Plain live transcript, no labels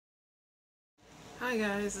Hi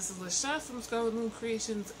guys, this is LaShaf from Scarlet Moon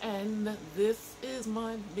Creations, and this is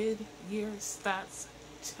my mid-year stats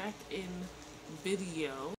check-in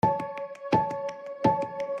video.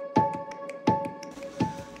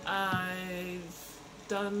 I've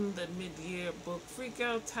done the mid-year book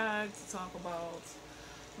freakout tag to talk about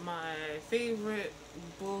my favorite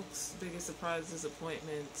books, biggest surprise,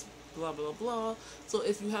 disappointment, blah blah blah. So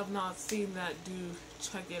if you have not seen that, do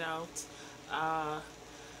check it out.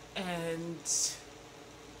 And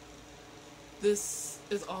this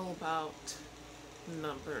is all about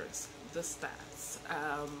numbers, the stats.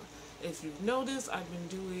 If you've noticed, I've been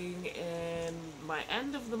doing in my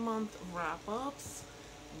end of the month wrap-ups,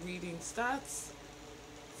 reading stats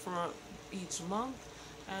for each month,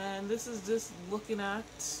 and this is just looking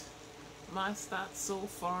at my stats so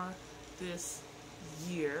far this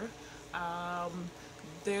year.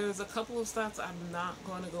 There's a couple of stats I'm not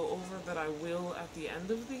going to go over that I will at the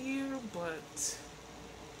end of the year, but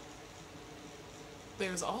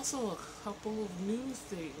there's also a couple of new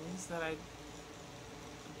things that I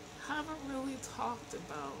haven't really talked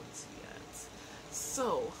about yet.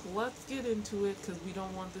 So let's get into it because we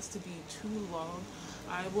don't want this to be too long.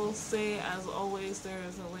 I will say, as always, there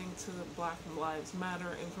is a link to the Black Lives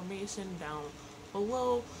Matter information down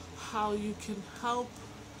below, how you can help,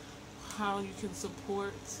 how you can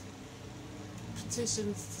support,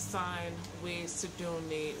 petitions to sign, ways to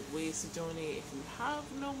donate if you have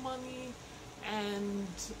no money, and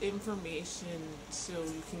information so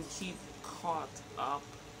you can keep caught up.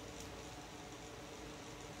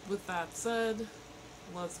 With that said,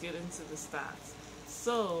 let's get into the stats.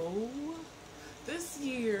 So, this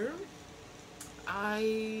year,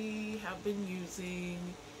 I have been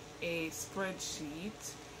using a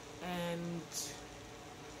spreadsheet, and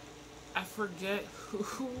I forget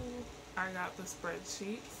who I got the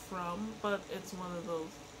spreadsheet from, but it's one of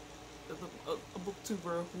those, a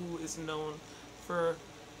booktuber who is known for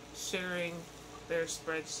sharing their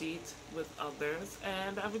spreadsheet with others,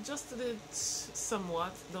 and I've adjusted it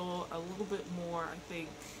somewhat, though a little bit more, I think,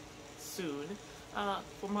 soon,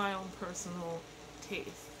 for my own personal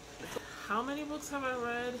taste. How many books have I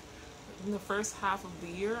read in the first half of the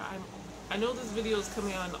year? I know this video is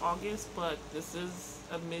coming out in August, but this is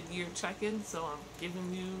a mid-year check-in, so I'm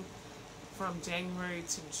giving you from January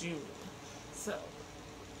to June. So,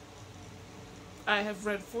 I have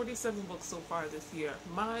read 47 books so far this year.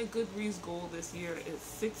 My Goodreads goal this year is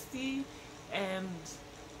 60, and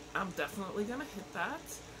I'm definitely gonna hit that.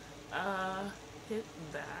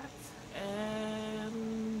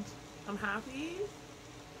 And I'm happy.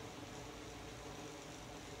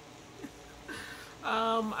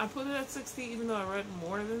 I put it at 60 even though I read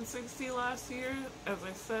more than 60 last year, as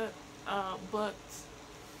I said, but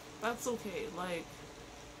that's okay. Like,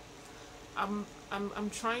 I'm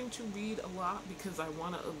trying to read a lot because I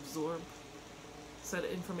want to absorb said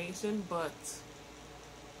information, but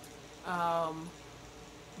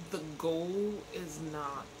the goal is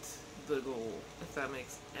not the goal, if that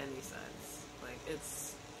makes any sense. Like,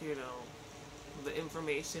 it's, you know, the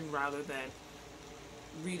information rather than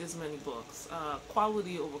read as many books.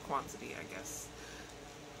 Quality over quantity, I guess.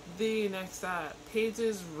 The next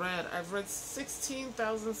pages read. I've read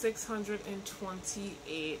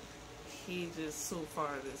 16,628 pages so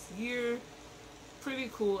far this year. Pretty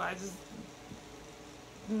cool.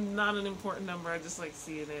 Not an important number, I just like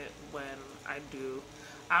seeing it when I do.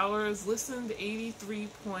 Hours listened,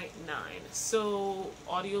 83.9. So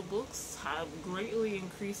audiobooks have greatly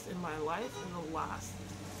increased in my life in the last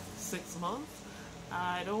 6 months.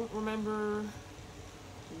 I don't remember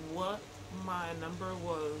what my number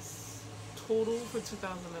was total for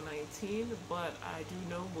 2019, but I do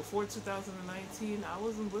know before 2019 I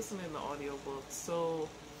wasn't listening to audiobooks, so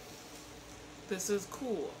this is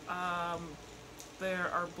cool. There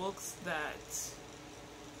are books that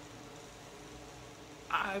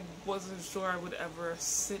I wasn't sure I would ever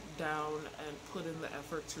sit down and put in the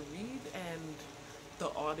effort to read, and the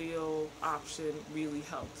audio option really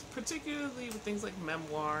helped, particularly with things like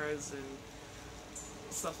memoirs and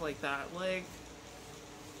stuff like that. Like,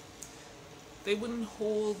 they wouldn't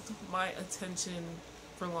hold my attention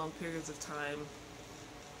for long periods of time.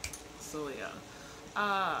 So yeah.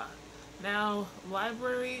 Now,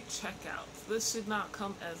 library checkouts. This should not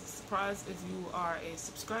come as a surprise if you are a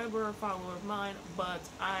subscriber or follower of mine, but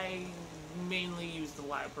I mainly use the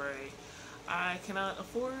library. I cannot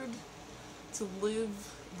afford to live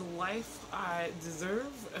the life I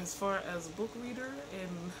deserve as far as a book reader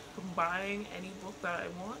and buying any book that I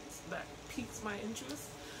want that piques my interest.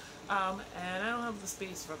 And I don't have the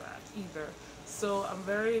space for that either. So I'm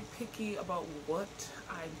very picky about what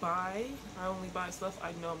I buy. I only buy stuff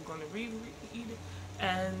I know I'm going to reread,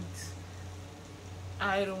 and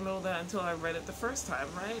I don't know that until I read it the first time,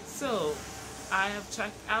 right? So I have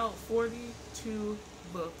checked out 42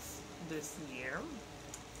 books this year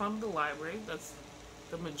from the library. That's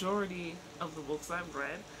the majority of the books I've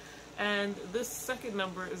read. And this second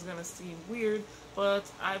number is going to seem weird, but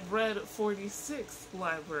I've read 46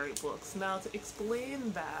 library books. Now, to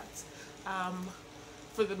explain that,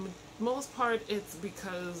 for the most part, it's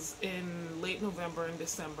because in late November and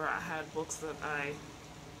December, I had books that I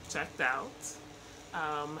checked out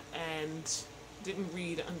and didn't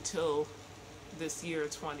read until this year,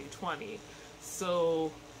 2020.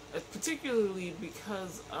 So, particularly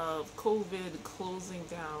because of COVID closing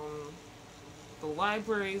down the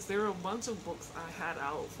libraries, there were a bunch of books I had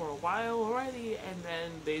out for a while already, and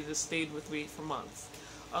then they just stayed with me for months.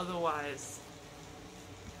 Otherwise,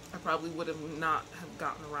 I probably would have not have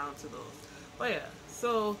gotten around to those. But yeah,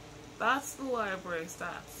 so that's the library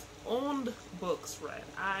stats. Owned books read.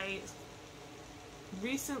 I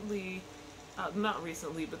recently, not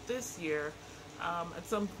recently, but this year, at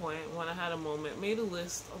some point when I had a moment, made a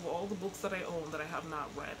list of all the books that I own that I have not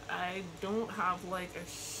read. I don't have like a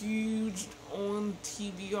huge owned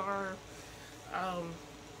TBR,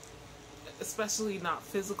 especially not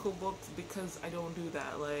physical books, because I don't do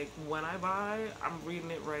that. Like, when I buy, I'm reading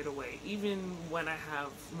it right away, even when I have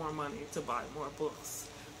more money to buy more books.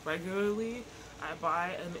 Regularly, I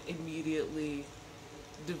buy and immediately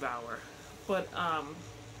devour. But I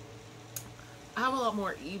have a lot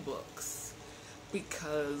more ebooks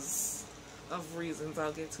because of reasons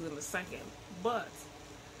I'll get to in a second. But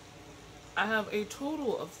I have a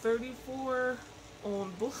total of 34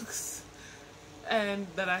 owned books and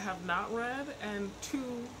that I have not read, and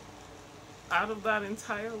 2 out of that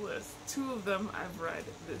entire list, 2 of them I've read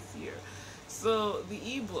this year. So the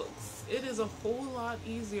ebooks, it is a whole lot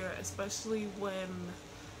easier, especially when,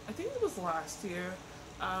 I think it was last year,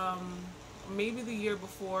 maybe the year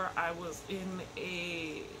before, I was in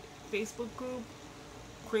a Facebook group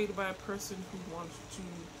created by a person who wants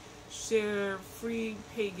to share free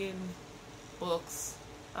pagan books,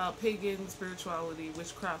 pagan spirituality,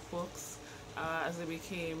 witchcraft books, as they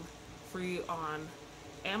became free on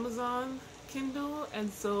Amazon Kindle. And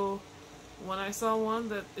so when I saw one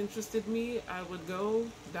that interested me, I would go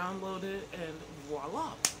download it and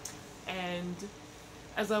voila. And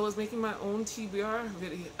as I was making my own TBR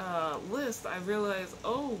video, list, I realized,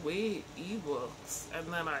 oh wait, ebooks.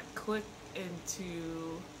 And then I clicked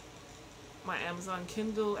into my Amazon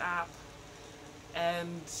Kindle app,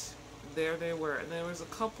 and there they were. And there was a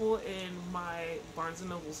couple in my Barnes &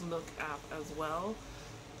 Noble's Nook app as well.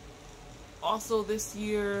 Also this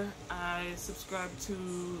year, I subscribed to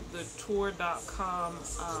the Tor.com,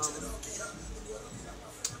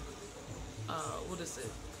 what is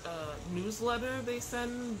it, newsletter they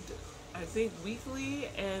send, I think, weekly,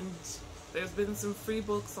 and there's been some free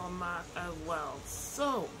books on that as well.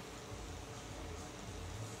 So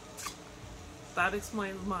that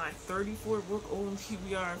explains my 34 book owned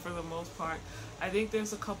TBR for the most part. I think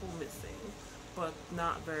there's a couple missing, but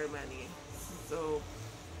not very many. So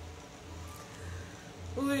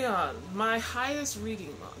moving on, my highest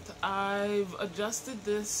reading month. I've adjusted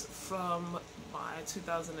this from my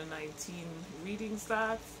 2019 reading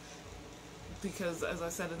stats because, as I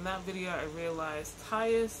said in that video, I realized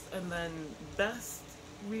highest and then best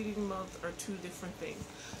reading month are 2 different things.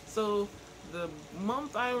 So the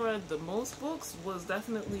month I read the most books was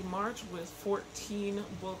definitely March with 14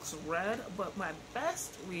 books read, but my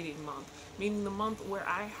best reading month, meaning the month where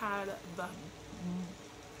I had the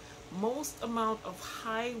most amount of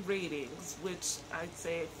high ratings, which I'd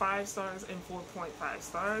say 5 stars and 4.5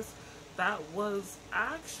 stars, that was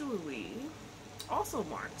actually also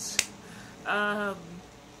March. I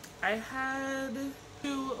had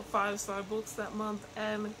 2 5-star books that month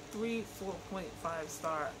and 3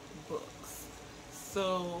 4.5-star books.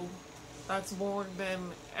 So that's more than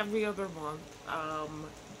every other month.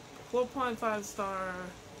 4.5 star,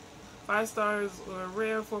 5 stars were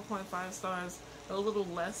rare, 4.5 stars a little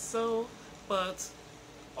less so, but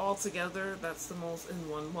altogether that's the most in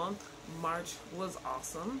one month. March was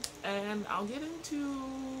awesome, and I'll get into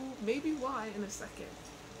maybe why in a second.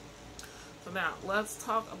 So now let's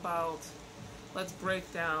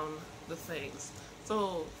break down the things.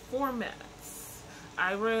 So formats,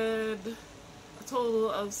 I read a total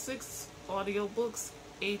of 6 audiobooks,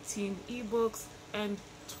 18 ebooks, and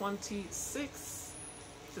 26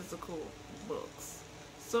 physical books.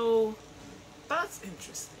 So that's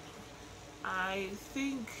interesting. I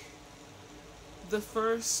think the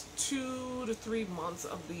first 2 to 3 months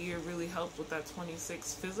of the year really helped with that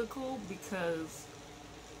 26 physical, because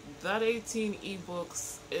that 18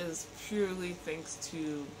 ebooks is purely thanks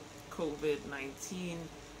to COVID-19.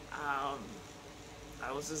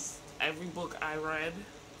 I was just, every book I read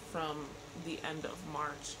from the end of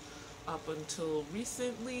March up until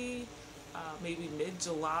recently, maybe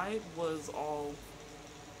mid-July, was all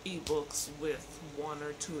ebooks with 1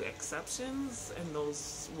 or 2 exceptions, and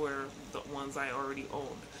those were the ones I already owned.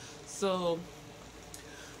 So,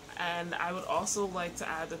 and I would also like to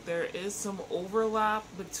add that there is some overlap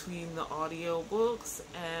between the audiobooks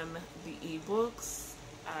and the ebooks,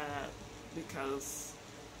 because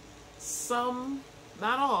some,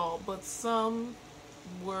 not all, but some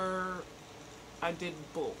were, I did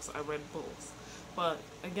both. I read both. But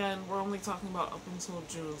again, we're only talking about up until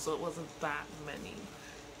June, so it wasn't that many.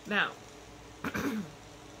 Now,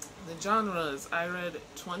 the genres, I read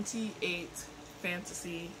 28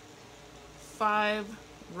 fantasy, 5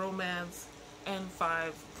 romance, and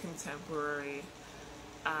 5 contemporary.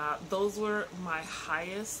 Those were my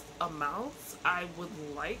highest amounts. I would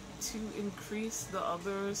like to increase the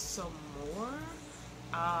others some more.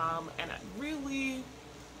 And really,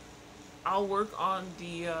 I'll work on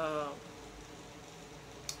the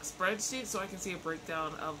spreadsheet so I can see a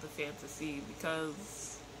breakdown of the fantasy, because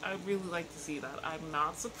I'd really like to see that. I'm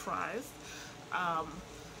not surprised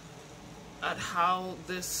at how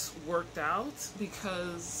this worked out,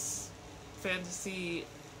 because fantasy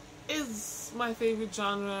is my favorite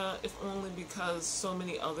genre, if only because so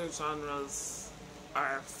many other genres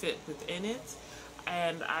are fit within it.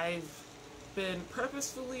 And I've been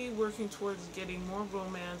purposefully working towards getting more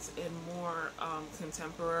romance and more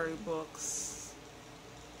contemporary books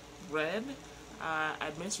read. I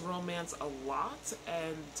miss romance a lot,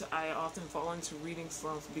 and I often fall into reading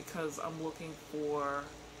slumps because I'm looking for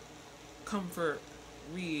comfort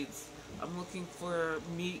reads. I'm looking for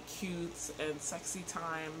meet cutes and sexy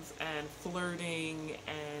times and flirting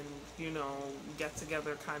and, you know, get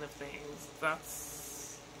together kind of things.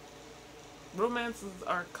 Romances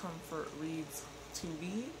are comfort reads to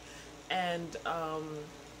me, and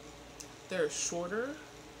they're shorter.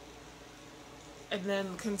 And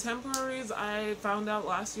then contemporaries, I found out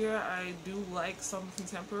last year I do like some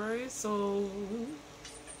contemporaries, so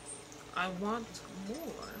I want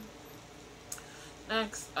more.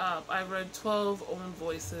 Next up, I read 12 Own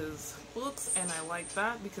Voices books, and I like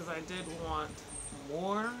that because I did want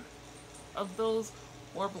more of those.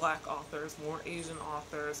 More Black authors, more Asian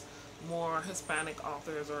authors, more Hispanic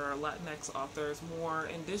authors or Latinx authors, more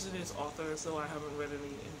Indigenous authors, so I haven't read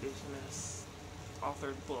any Indigenous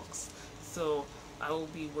authored books. So I will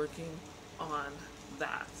be working on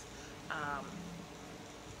that.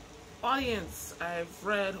 Audience, I've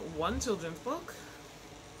read 1 children's book,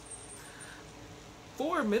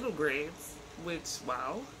 4 middle grades, which,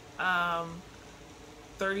 wow,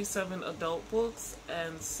 37 adult books,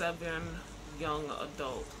 and 7 young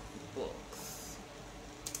adult books.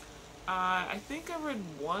 I think I read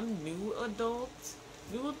 1 new adult.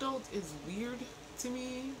 New adult is weird to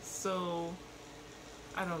me, so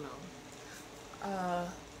I don't know.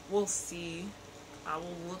 We'll see. I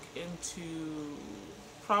will look into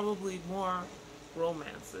probably more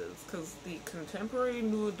romances, because the contemporary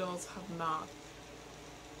new adults have not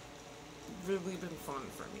really been fun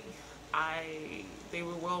for me. They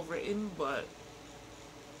were well written, but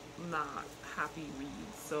not happy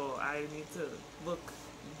reads, so I need to look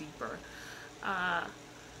deeper.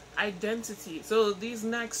 Identity. So these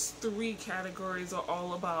next 3 categories are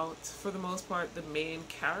all about, for the most part, the main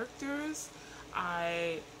characters.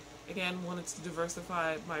 I, again, wanted to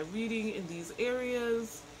diversify my reading in these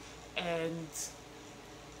areas, and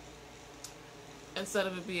instead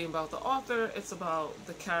of it being about the author, it's about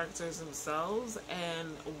the characters themselves. And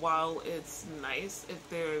while it's nice if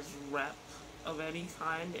there's rep of any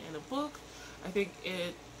kind in a book, I think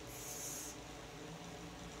it's,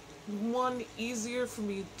 1, easier for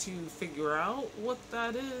me to figure out what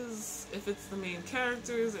that is if it's the main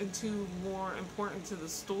characters, and 2, more important to the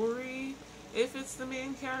story if it's the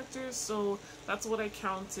main characters. So that's what I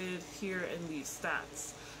counted here in these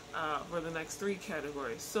stats for the next 3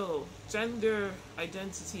 categories. So gender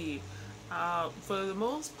identity, for the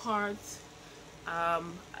most part,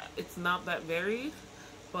 it's not that varied,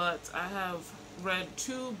 but I have read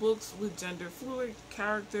 2 books with gender fluid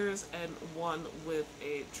characters and 1 with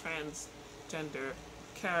a transgender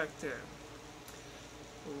character.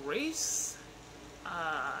 Race,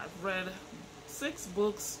 I've read 6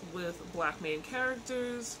 books with Black main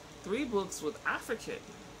characters, 3 books with African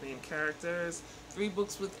main characters, 3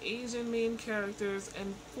 books with Asian main characters,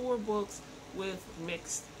 and 4 books with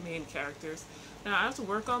mixed main characters. Now I have to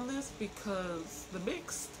work on this because the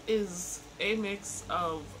mixed is a mix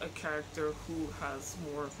of a character who has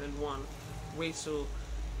more than one racial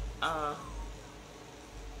uh,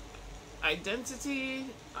 identity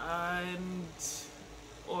and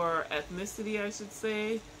or ethnicity, I should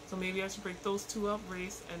say. So maybe I should break those two up,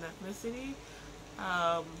 race and ethnicity.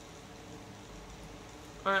 Um,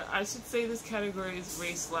 or I should say this category is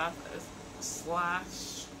race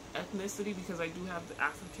slash ethnicity because I do have the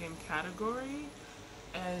African category,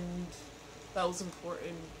 and that was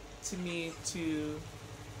important to me to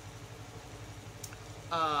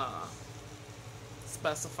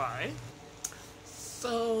specify.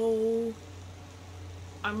 So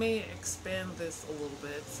I may expand this a little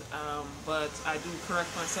bit, but I do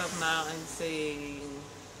correct myself now and saying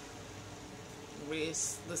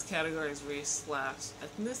race. This category is race slash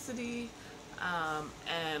ethnicity,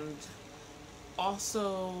 and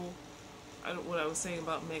also what I was saying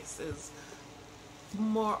about mixed is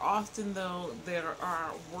more often though there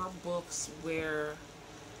were books where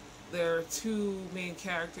there are two main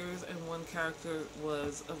characters and one character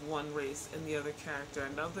was of one race and the other character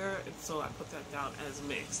another, and so I put that down as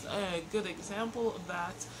mixed. A good example of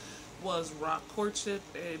that was Rock Courtship,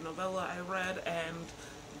 a novella I read, and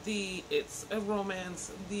it's a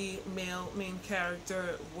romance. The male main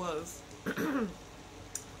character was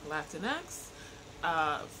Latinx,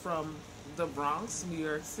 from the Bronx, New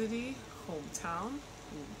York City, hometown,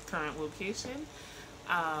 current location,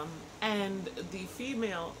 and the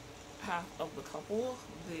female half of the couple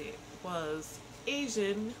was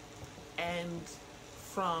Asian and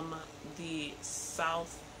from the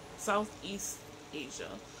Southeast Asia.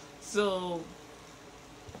 So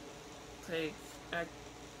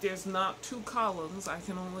there's not two columns. I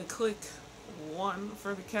can only click one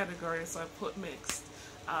for the category, so I put mixed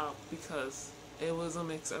because it was a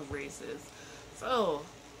mix of races. So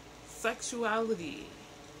sexuality,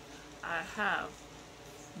 I have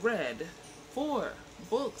read 4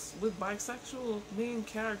 books with bisexual main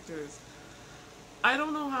characters. I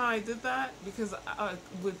don't know how I did that because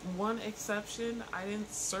with one exception, I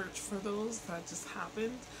didn't search for those. That just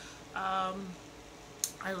happened. I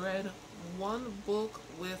read 1 book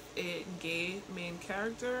with a gay main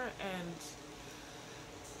character, and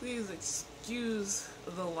please excuse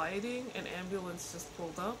the lighting. An ambulance just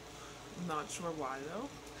pulled up. I'm not sure why though.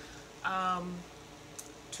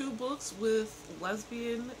 2 books with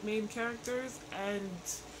lesbian main characters, and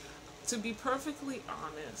to be perfectly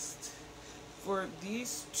honest, for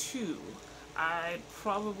these 2, I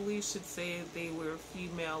probably should say they were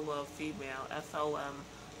female love female FLM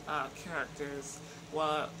characters,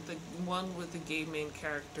 while the one with the gay main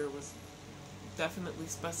character was definitely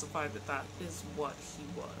specified that is what he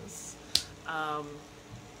was.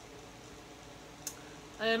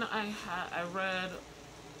 And I read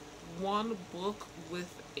 1 book with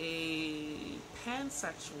a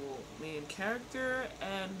pansexual main character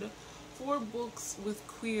and 4 books with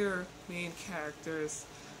queer main characters.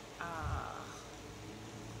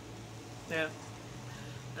 Yeah.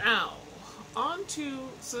 Now, on to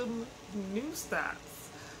some new stats.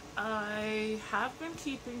 I have been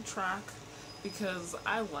keeping track, because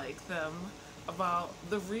I like them, about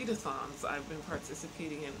the readathons I've been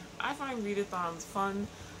participating in. I find readathons fun.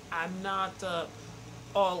 I'm not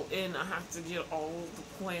all in. I have to get all of the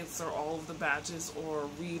points or all of the badges or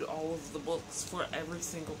read all of the books for every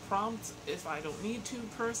single prompt if I don't need to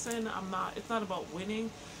person. It's not about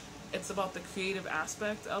winning. It's about the creative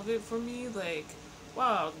aspect of it for me. Like,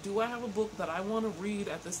 wow, do I have a book that I want to read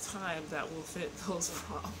at this time that will fit those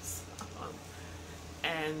prompts?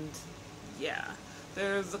 And yeah,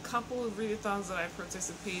 there's a couple of readathons that I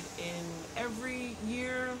participate in every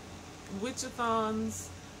year. Witchathons,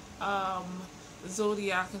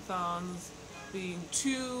 Zodiacathons being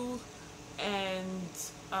 2,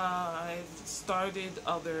 and I've started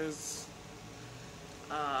others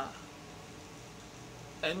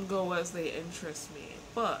and go as they interest me.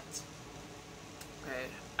 But okay,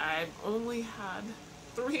 I've only had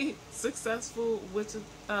 3 successful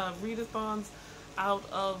readathons out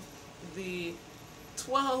of the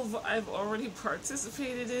 12 I've already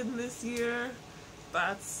participated in this year.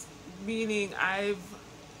 That's meaning I've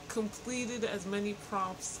completed as many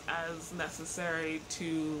prompts as necessary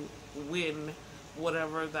to win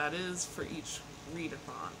whatever that is for each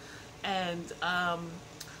readathon. And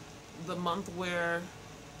the month where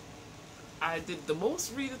I did the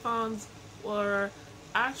most readathons were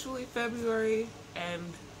actually February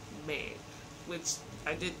and May, which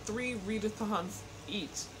I did 3 readathons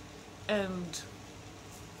each. And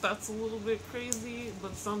that's a little bit crazy,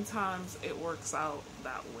 but sometimes it works out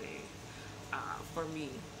that way for me.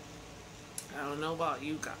 I don't know about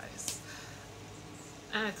you guys.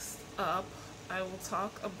 Next up, I will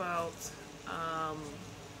talk about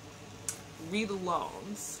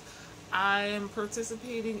read-alongs. I am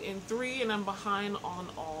participating in 3 and I'm behind on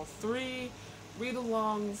all 3.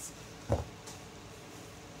 Read-alongs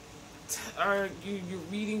are you're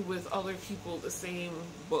reading with other people the same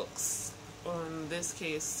books, or in this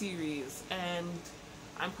case series, and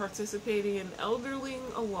I'm participating in Elderling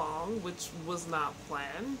Along, which was not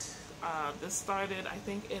planned. This started, I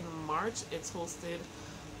think, in March. It's hosted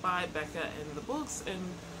by Becca and the Books, and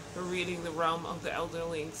we're reading the Realm of the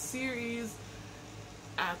Elderling series.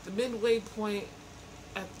 At the midway point,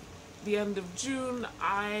 at the end of June,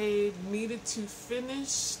 I needed to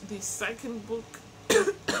finish the second book,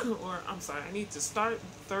 or I'm sorry, I need to start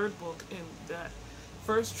the 3rd book in that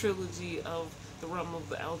first trilogy of the Realm of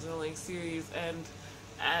the Elderling series, and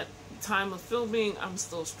at time of filming, I'm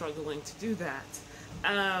still struggling to do that.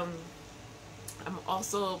 I'm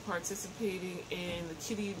also participating in the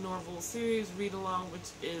Kitty Norval series read-along, which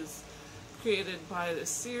is created by the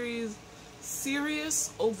Serious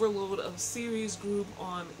Overload of Series group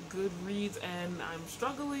on Goodreads, and I'm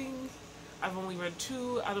struggling. I've only read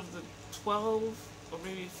 2 out of the 12 or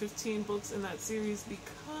maybe 15 books in that series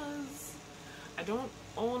because I don't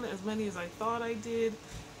own as many as I thought I did,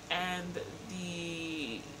 and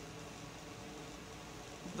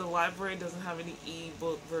the library doesn't have any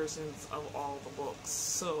e-book versions of all the books,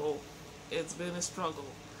 so it's been a struggle.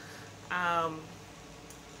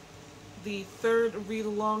 The 3rd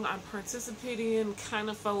read-along I'm participating in kind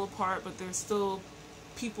of fell apart, but there's still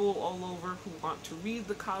people all over who want to read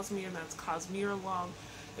the Cosmere, and that's Cosmere Along.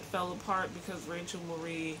 It fell apart because Rachel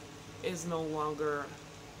Marie is no longer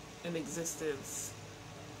in existence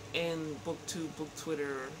in BookTube, Book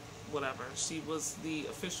Twitter, whatever. She was the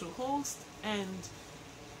official host, and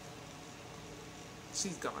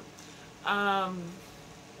she's gone.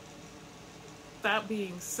 That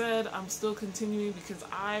being said, I'm still continuing because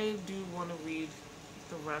I do want to read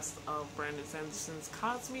the rest of Brandon Sanderson's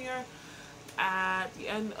Cosmere. At the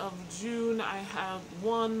end of June, I have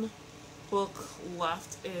 1 book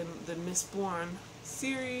left in the Mistborn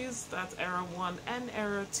series. That's Era 1 and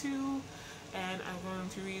Era 2. And I'm going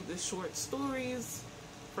to read the short stories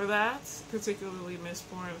for that, particularly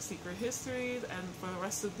Mistborn: A Secret History. And for the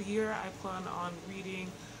rest of the year, I plan on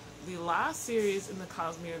reading the last series in the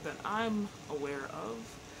Cosmere that I'm aware of,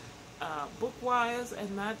 book-wise,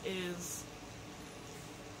 and that is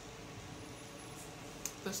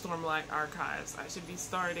the Stormlight Archives. I should be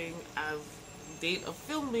starting, as date of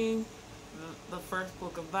filming, the first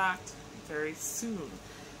book of that very soon.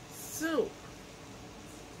 So,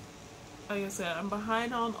 like I said, I'm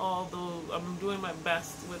behind on all those. I'm doing my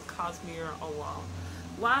best with Cosmere Along.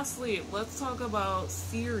 Lastly, let's talk about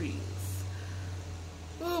series.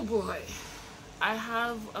 Oh boy. I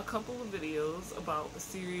have a couple of videos about the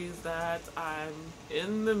series that I'm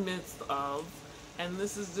in the midst of, and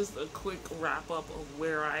this is just a quick wrap-up of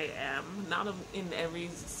where I am. Not in every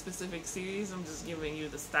specific series, I'm just giving you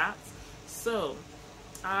the stats. So,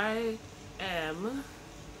 I am...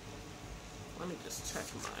 Let me just check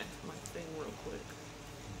my thing real quick.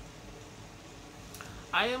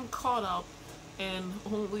 I am caught up in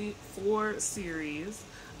only 4 series.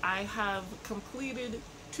 I have completed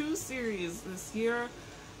 2 series this year.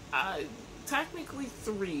 Technically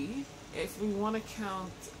 3, if we want to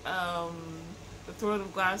count the Throne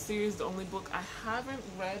of Glass series. The only book I haven't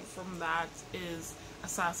read from that is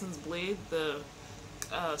Assassin's Blade, the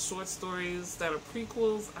short stories that are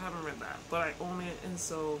prequels. I haven't read that, but I own it, and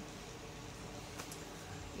so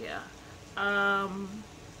yeah.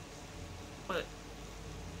 But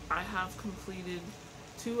I have completed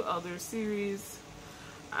 2 other series.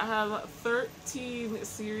 I have 13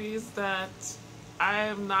 series that I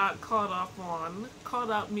am not caught up on. Caught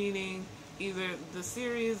up meaning either the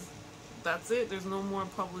series, that's it, there's no more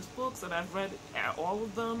published books, and I've read all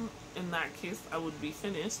of them. In that case, I would be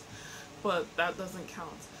finished, but that doesn't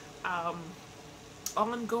count.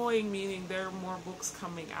 Ongoing meaning there are more books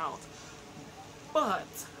coming out, but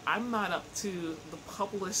I'm not up to the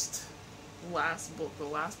published last book, the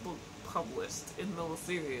last book published in the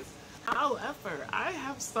series. However, I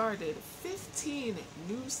have started 15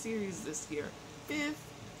 new series this year.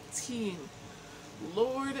 15.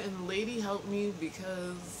 Lord and Lady help me,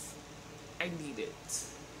 because I need it.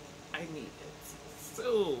 I need it.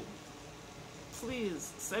 So,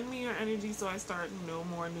 please, send me your energy so I start no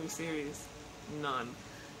more new series. None.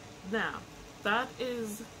 Now, that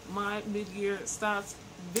is my mid-year stats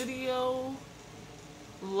video.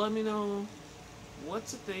 Let me know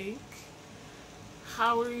what you think.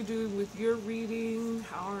 how are you doing with your reading?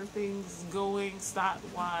 How are things going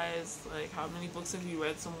stat-wise? Like, how many books have you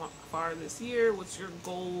read so far this year? What's your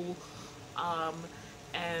goal?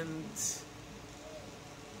 And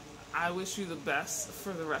I wish you the best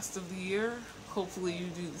for the rest of the year. Hopefully you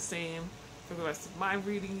do the same for the rest of my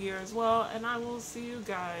reading year as well. And I will see you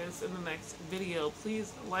guys in the next video.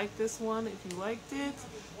 Please like this one if you liked it.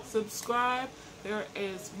 Subscribe. There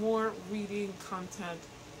is more reading content,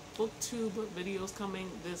 booktube videos coming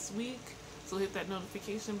this week. So hit that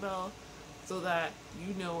notification bell so that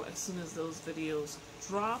you know as soon as those videos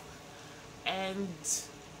drop. And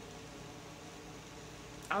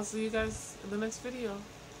I'll see you guys in the next video.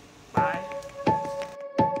 Bye.